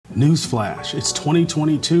Newsflash, it's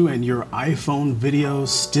 2022 and your iPhone videos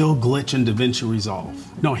still glitch in DaVinci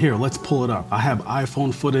Resolve. No, here, let's pull it up. I have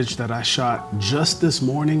iPhone footage that I shot just this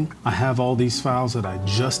morning. I have all these files that I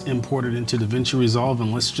just imported into DaVinci Resolve,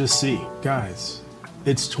 and let's just see. Guys,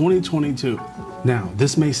 it's 2022. Now,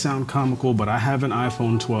 this may sound comical, but I have an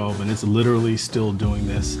iPhone 12 and it's literally still doing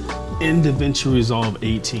this in DaVinci Resolve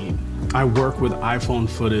 18. I work with iPhone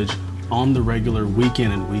footage on the regular, week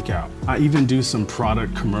in and week out. I even do some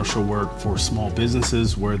product commercial work for small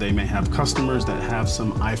businesses where they may have customers that have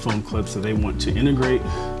some iPhone clips that they want to integrate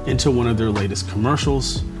into one of their latest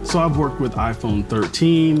commercials. So I've worked with iPhone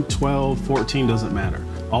 13, 12, 14, doesn't matter.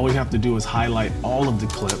 All we have to do is highlight all of the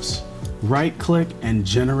clips, right click and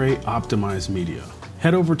generate optimized media.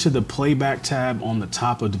 Head over to the playback tab on the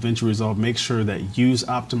top of DaVinci Resolve. Make sure that use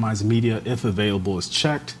optimized media if available is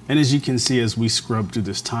checked. And as you can see, as we scrub through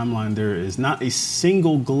this timeline, there is not a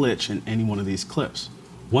single glitch in any one of these clips.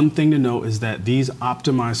 One thing to note is that these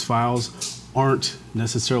optimized files aren't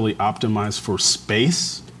necessarily optimized for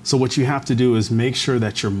space. So what you have to do is make sure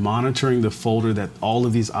that you're monitoring the folder that all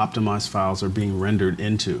of these optimized files are being rendered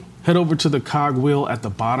into. Head over to the cogwheel at the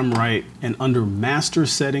bottom right, and under master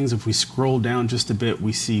settings, if we scroll down just a bit,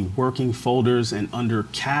 we see working folders, and under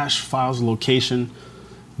cache files location,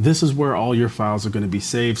 this is where all your files are going to be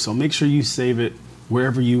saved. So make sure you save it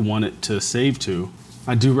wherever you want it to save to.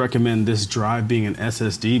 I do recommend this drive being an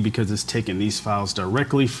SSD because it's taking these files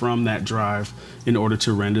directly from that drive in order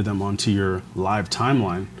to render them onto your live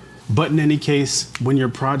timeline. But in any case, when your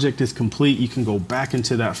project is complete, you can go back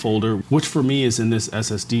into that folder, which for me is in this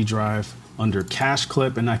SSD drive under cache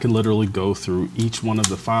clip, and I can literally go through each one of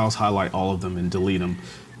the files, highlight all of them and delete them.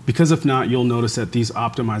 Because if not, you'll notice that these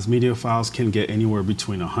optimized media files can get anywhere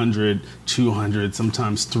between 100, 200,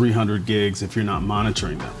 sometimes 300 gigs if you're not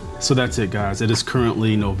monitoring them. So that's it, guys. It is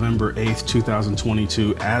currently November 8th,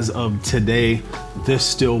 2022. As of today, this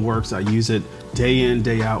still works. I use it day in,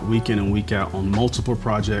 day out, week in and week out on multiple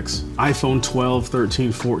projects. iPhone 12,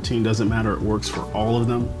 13, 14, doesn't matter. It works for all of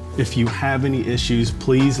them. If you have any issues,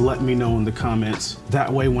 please let me know in the comments.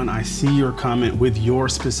 That way, when I see your comment with your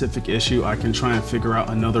specific issue, I can try and figure out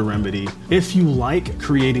another remedy. If you like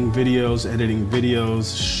creating videos, editing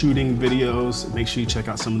videos, shooting videos, make sure you check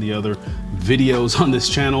out some of the other videos on this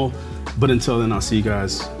channel. But until then, I'll see you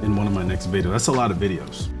guys in one of my next videos. That's a lot of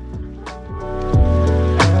videos.